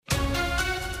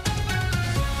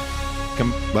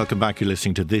Welcome back. You're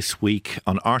listening to This Week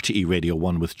on RTE Radio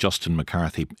 1 with Justin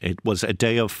McCarthy. It was a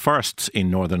day of firsts in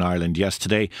Northern Ireland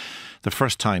yesterday. The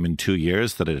first time in 2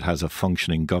 years that it has a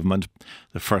functioning government.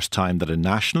 The first time that a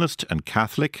nationalist and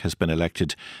Catholic has been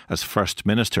elected as First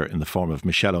Minister in the form of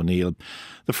Michelle O'Neill.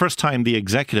 The first time the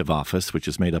Executive Office, which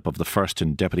is made up of the First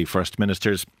and Deputy First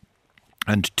Ministers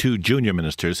and 2 junior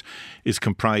ministers, is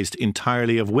comprised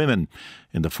entirely of women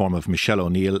in the form of Michelle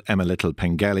O'Neill, Emma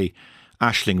Little-Pengelly,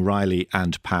 Aisling Riley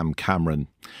and Pam Cameron.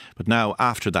 But now,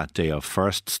 after that day of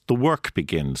firsts, the work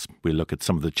begins. We'll look at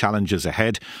some of the challenges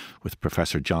ahead with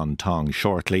Professor John Tonge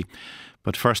shortly.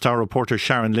 But first, our reporter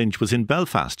Sharon Lynch was in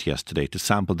Belfast yesterday to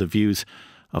sample the views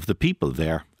of the people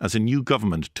there as a new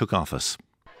government took office.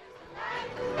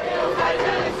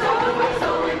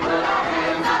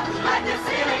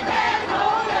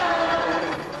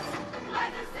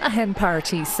 A hen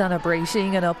party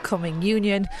celebrating an upcoming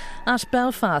union at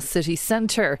Belfast city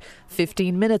centre.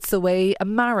 15 minutes away, a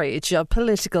marriage of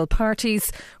political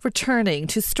parties returning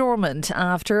to Stormont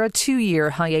after a 2-year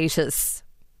hiatus.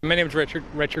 My name is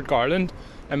Richard Garland.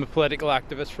 I'm a political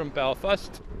activist from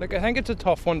Belfast. I think it's a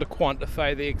tough one to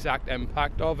quantify the exact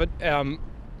impact of it.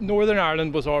 Northern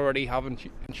Ireland was already having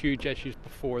huge issues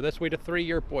before this. We had a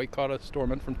 3-year boycott of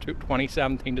Stormont from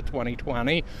 2017 to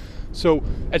 2020. So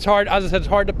it's hard, as I said, it's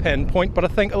hard to pinpoint, but I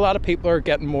think a lot of people are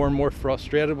getting more and more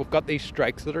frustrated. We've got these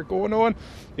strikes that are going on,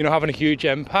 having a huge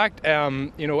impact.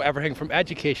 Everything from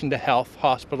education to health,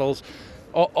 hospitals,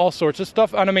 all sorts of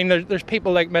stuff. And I mean, there's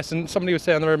people like missing, somebody was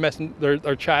saying they were missing,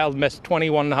 their child missed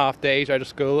 21 and a half days out of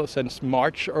school since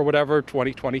March or whatever,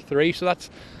 2023. So that's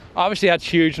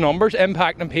huge numbers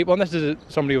impacting people, and this is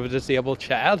somebody with a disabled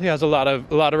child who has a lot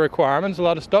of requirements, a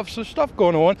lot of stuff. So stuff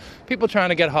going on. People trying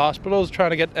to get hospitals,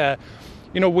 trying to get,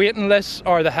 waiting lists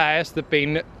are the highest they've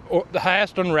been, the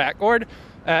highest on record.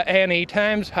 A&E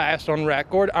times highest on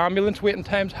record. Ambulance waiting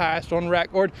times highest on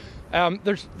record.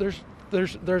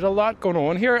 There's a lot going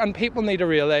on here, and people need to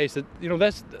realise that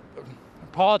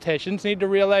politicians need to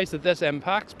realise that this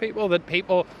impacts people. That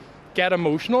people get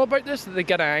emotional about this. That they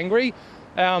get angry.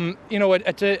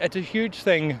 It's a huge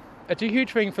thing. It's a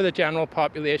huge thing for the general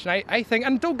population. I think,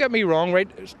 and don't get me wrong, right?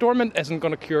 Stormont isn't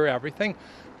going to cure everything,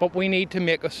 but we need to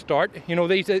make a start.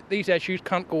 These issues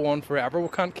can't go on forever. We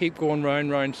can't keep going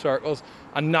round circles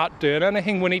and not doing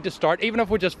anything. We need to start. Even if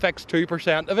we just fix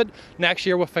 2% of it, next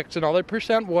year we'll fix another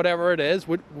percent. Whatever it is,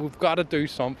 we've got to do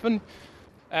something.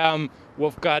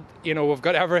 We've got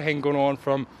everything going on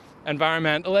from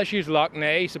environmental issues. Loch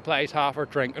Ness supplies half our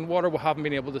drinking water. We haven't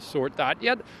been able to sort that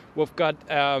yet. We've got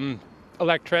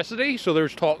electricity, so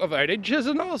there's talk of outages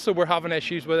and all. So we're having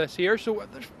issues with this here. So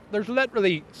there's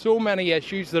literally so many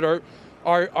issues that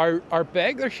are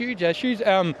big. They're huge issues.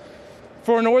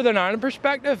 For a Northern Ireland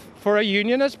perspective, for a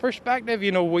unionist perspective,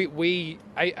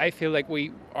 I feel like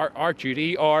our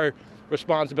duty, our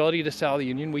responsibility to sell the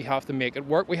union, we have to make it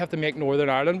work. We have to make Northern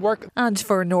Ireland work. And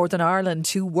for Northern Ireland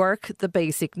to work, the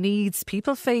basic needs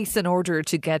people face in order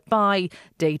to get by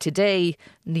day to day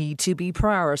need to be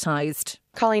prioritised.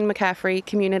 Colleen McCaffrey,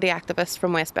 community activist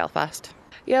from West Belfast.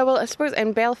 Yeah, well, I suppose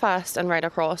in Belfast and right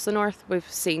across the north, we've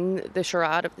seen the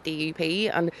charade of the DUP,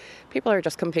 and people are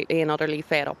just completely and utterly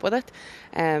fed up with it.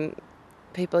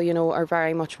 People, are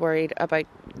very much worried about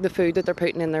the food that they're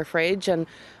putting in their fridge and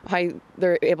how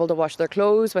they're able to wash their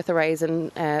clothes with the rise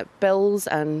in bills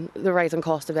and the rising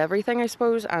cost of everything, I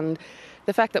suppose. And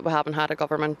the fact that we haven't had a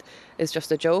government is just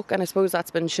a joke. And I suppose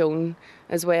that's been shown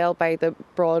as well by the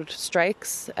broad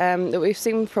strikes that we've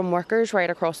seen from workers right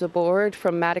across the board,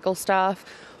 from medical staff,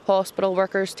 hospital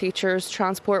workers, teachers,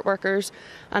 transport workers,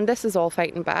 and this is all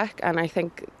fighting back. And I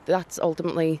think that's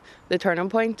ultimately the turning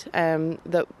point,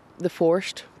 that the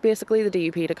forced, basically, the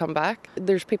DUP to come back.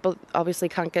 There's people obviously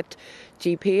can't get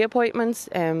GP appointments.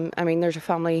 There's a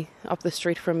family up the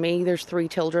street from me. There's 3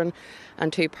 children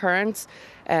and 2 parents.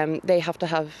 They have to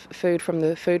have food from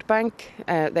the food bank.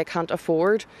 They can't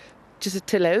afford just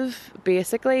to live,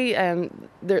 basically.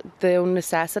 Their own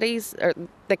necessities, or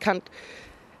they can't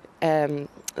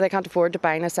afford to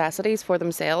buy necessities for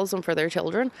themselves and for their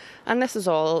children. And this is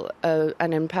all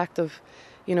an impact of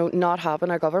not having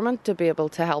a government to be able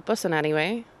to help us in any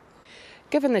way.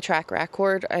 Given the track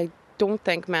record, I don't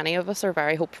think many of us are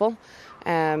very hopeful.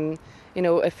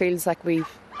 It feels like we've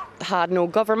had no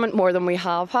government more than we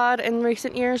have had in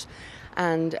recent years.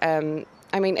 And it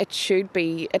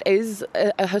is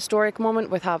a historic moment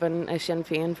with having a Sinn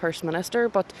Féin First Minister,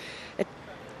 but it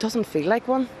doesn't feel like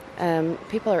one.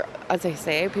 People are, as I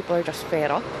say, people are just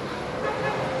fed up.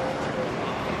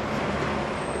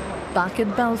 Back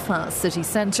in Belfast city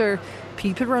centre,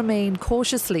 people remain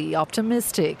cautiously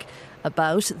optimistic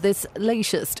about this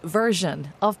latest version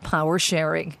of power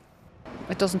sharing.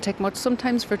 It doesn't take much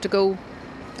sometimes for it to go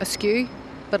askew,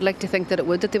 but I'd like to think that it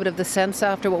would, that they would have the sense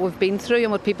after what we've been through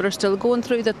and what people are still going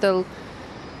through, that they'll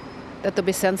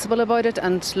be sensible about it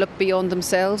and look beyond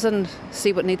themselves and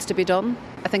see what needs to be done.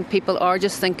 I think people are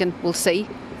just thinking, we'll see.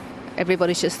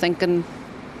 Everybody's just thinking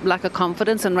lack of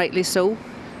confidence, and rightly so,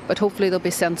 but hopefully they'll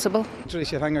be sensible. Literally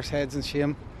should hang our heads in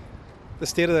shame. The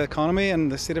state of the economy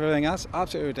and the state of everything else,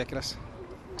 absolutely ridiculous.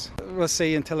 We'll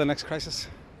see until the next crisis.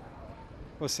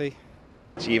 We'll see.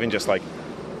 Even just like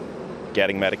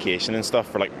getting medication and stuff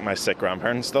for like my sick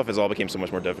grandparents and stuff, it's all became so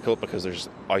much more difficult because there's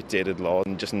outdated law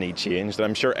and just need changed. And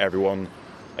I'm sure everyone,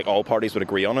 like all parties, would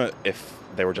agree on it if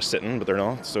they were just sitting, but they're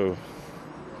not. So,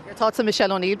 your thoughts on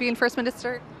Michelle O'Neill being First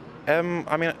Minister?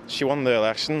 I mean, she won the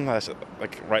election,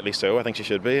 like rightly so. I think she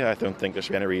should be. I don't think there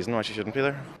should be any reason why she shouldn't be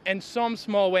there. In some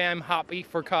small way, I'm happy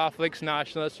for Catholics,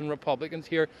 Nationalists and Republicans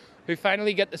here who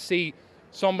finally get to see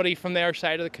somebody from their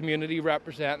side of the community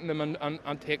representing them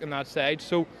and taking that side.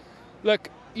 So, look,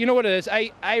 you know what it is.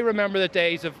 I remember the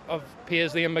days of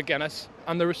Paisley and McGuinness,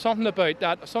 and there was something about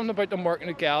that, something about them working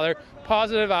together,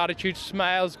 positive attitudes,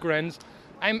 smiles, grins.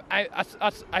 I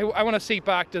want to see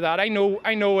back to that. I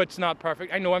know it's not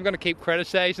perfect. I know I'm going to keep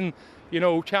criticising,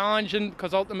 challenging,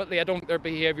 because ultimately I don't think their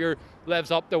behaviour lives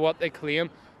up to what they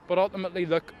claim. But ultimately,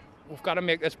 look, we've got to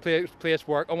make this place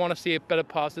work. I want to see a bit of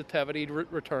positivity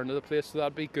return to the place, so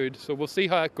that'd be good. So we'll see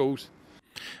how it goes.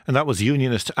 And that was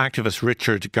unionist activist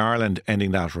Richard Garland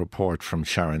ending that report from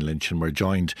Sharon, Lynch. And we're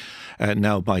joined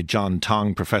now by John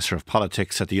Tonge, Professor of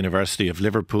Politics at the University of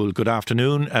Liverpool. Good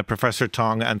afternoon, Professor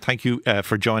Tonge, and thank you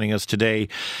for joining us today.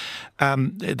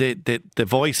 The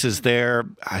voice is there.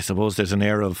 I suppose there's an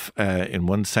air of, in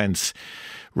one sense,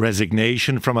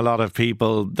 resignation from a lot of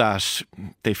people that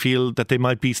they feel that they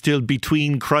might be still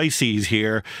between crises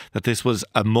here, that this was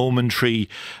a momentary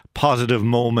positive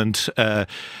moment,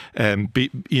 in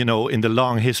the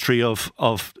long history of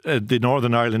the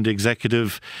Northern Ireland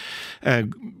executive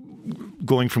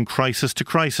going from crisis to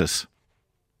crisis.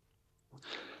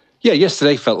 Yeah,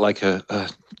 yesterday felt like a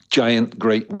giant,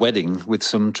 great wedding with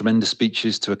some tremendous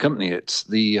speeches to accompany it.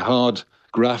 The hard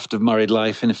graft of married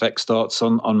life, in effect, starts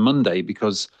on Monday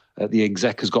because the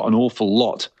exec has got an awful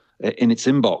lot in its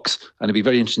inbox. And it'd be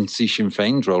very interesting to see Sinn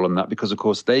Féin's role in that because, of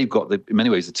course, they've got, in many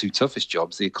ways, the two toughest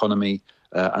jobs, the economy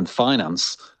and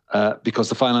finance, because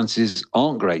the finances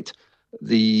aren't great.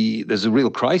 There's a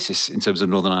real crisis in terms of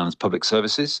Northern Ireland's public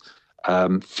services.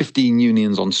 15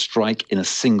 unions on strike in a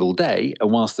single day.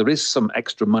 And whilst there is some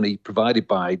extra money provided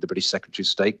by the British Secretary of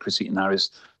State, Chris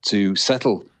Eaton-Harris, to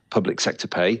settle public sector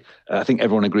pay, I think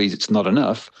everyone agrees it's not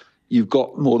enough. You've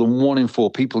got more than 1 in 4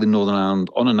 people in Northern Ireland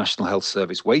on a National Health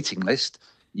Service waiting list.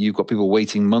 You've got people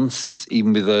waiting months,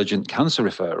 even with urgent cancer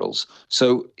referrals.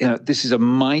 So this is a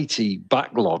mighty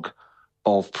backlog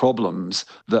of problems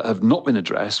that have not been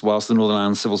addressed, whilst the Northern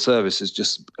Ireland Civil Service has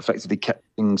just effectively kept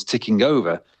things ticking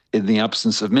over in the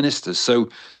absence of ministers. So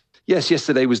yes,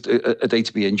 yesterday was a day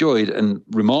to be enjoyed and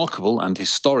remarkable and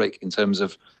historic in terms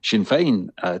of Sinn Féin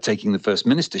taking the first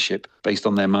ministership based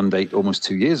on their mandate almost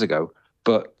 2 years ago.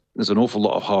 But there's an awful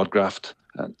lot of hard graft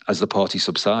as the party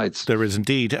subsides. There is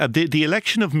indeed. The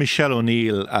election of Michelle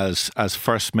O'Neill as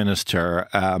First Minister,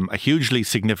 a hugely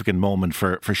significant moment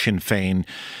for Sinn Féin,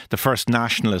 the first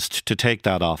nationalist to take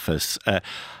that office.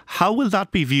 How will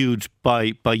that be viewed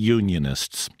by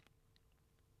unionists?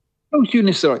 Most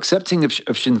unionists are accepting of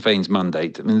Sinn Féin's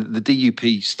mandate. I mean, the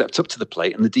DUP stepped up to the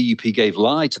plate and the DUP gave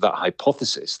lie to that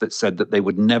hypothesis that said that they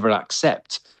would never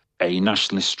accept a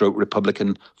nationalist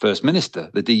Republican First Minister.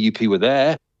 The DUP were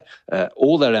there.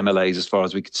 All their MLAs, as far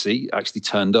as we could see, actually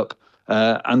turned up.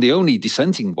 And the only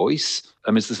dissenting voice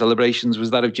amidst the celebrations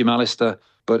was that of Jim Allister,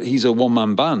 but he's a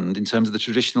one-man band in terms of the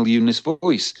traditional unionist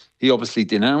voice. He obviously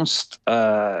denounced,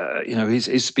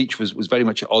 his speech was very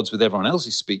much at odds with everyone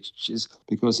else's speeches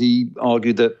because he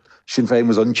argued that Sinn Féin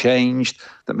was unchanged,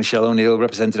 that Michelle O'Neill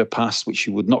represented a past which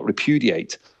she would not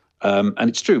repudiate. And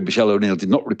it's true, Michelle O'Neill did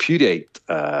not repudiate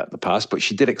the past, but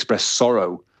she did express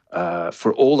sorrow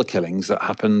for all the killings that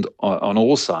happened on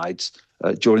all sides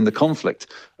during the conflict.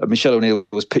 Michelle O'Neill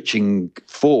was pitching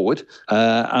forward,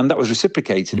 and that was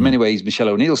reciprocated. In many ways, Michelle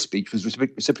O'Neill's speech was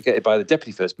reciprocated by the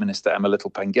Deputy First Minister, Emma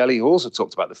Little-Pengelly, who also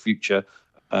talked about the future,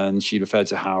 and she referred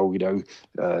to how,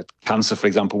 cancer, for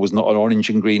example, was not an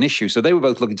orange and green issue. So they were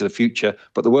both looking to the future,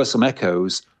 but there were some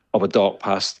echoes of a dark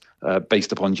past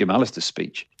based upon Jim Allister's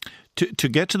speech. To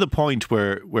get to the point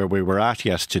where we were at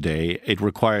yesterday, it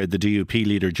required the DUP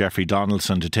leader Jeffrey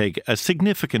Donaldson to take a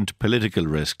significant political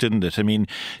risk, didn't it? I mean,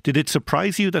 did it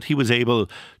surprise you that he was able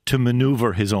to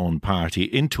manoeuvre his own party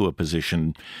into a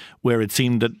position where it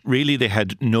seemed that really they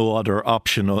had no other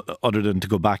option other than to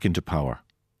go back into power?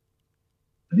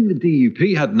 I think the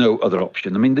DUP had no other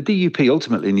option. I mean, the DUP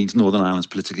ultimately needs Northern Ireland's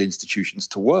political institutions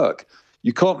to work.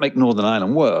 You can't make Northern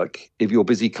Ireland work if you're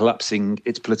busy collapsing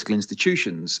its political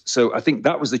institutions. So I think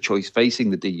that was the choice facing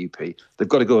the DUP. They've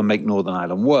got to go and make Northern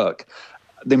Ireland work.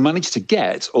 They managed to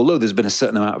get, although there's been a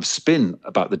certain amount of spin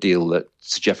about the deal that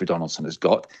Sir Geoffrey Donaldson has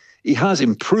got, he has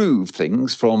improved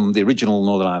things from the original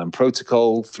Northern Ireland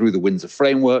Protocol through the Windsor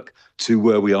Framework to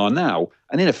where we are now.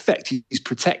 And in effect, he's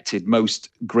protected most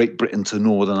Great Britain to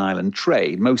Northern Ireland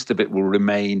trade. Most of it will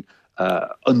remain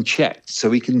unchecked. So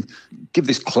he can give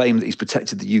this claim that he's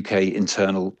protected the UK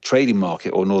internal trading market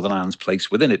or Northern Ireland's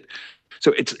place within it.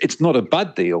 So it's not a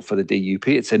bad deal for the DUP.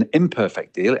 It's an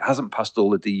imperfect deal. It hasn't passed all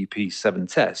the DUP's 7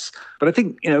 tests. But I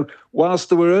think, whilst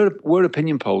there were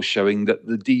opinion polls showing that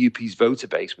the DUP's voter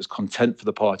base was content for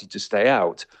the party to stay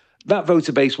out, that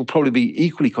voter base will probably be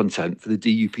equally content for the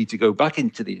DUP to go back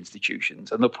into the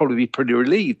institutions, and they'll probably be pretty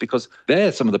relieved because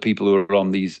they're some of the people who are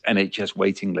on these NHS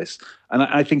waiting lists. And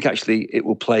I think actually it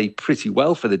will play pretty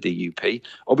well for the DUP.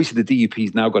 Obviously, the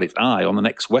DUP's now got its eye on the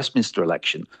next Westminster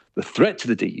election. The threat to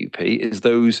the DUP is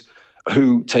those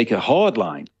who take a hard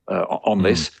line on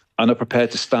this and are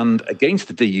prepared to stand against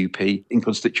the DUP in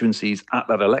constituencies at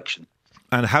that election.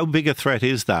 And how big a threat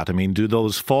is that? I mean, do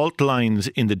those fault lines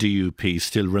in the DUP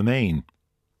still remain?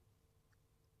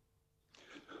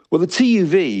 Well, the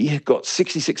TUV got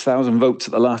 66,000 votes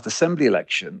at the last Assembly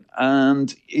election.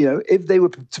 And, if they were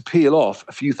to peel off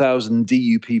a few thousand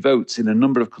DUP votes in a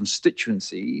number of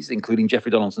constituencies, including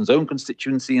Geoffrey Donaldson's own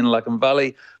constituency in Lagan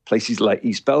Valley, places like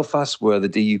East Belfast, where the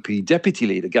DUP deputy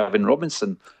leader, Gavin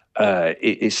Robinson,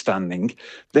 is standing,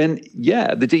 then,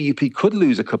 the DUP could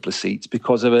lose a couple of seats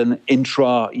because of an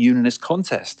intra-unionist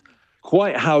contest.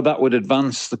 Quite how that would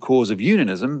advance the cause of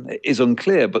unionism is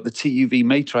unclear, but the TUV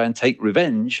may try and take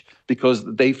revenge because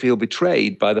they feel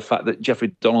betrayed by the fact that Geoffrey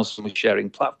Donaldson was sharing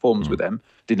platforms with them,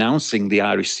 denouncing the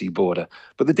Irish Sea border.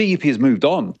 But the DUP has moved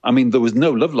on. I mean, there was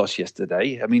no love lost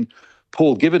yesterday. I mean,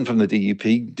 Paul Given from the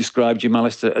DUP described Jim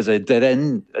Allister as a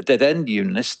dead-end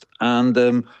unionist, and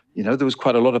there was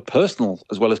quite a lot of personal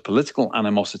as well as political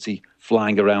animosity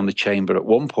flying around the chamber at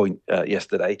one point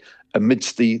yesterday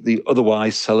amidst the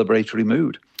otherwise celebratory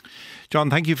mood. John,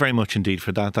 thank you very much indeed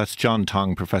for that. That's John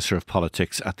Tonge, Professor of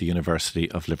Politics at the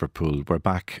University of Liverpool. We're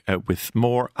back with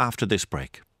more after this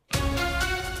break.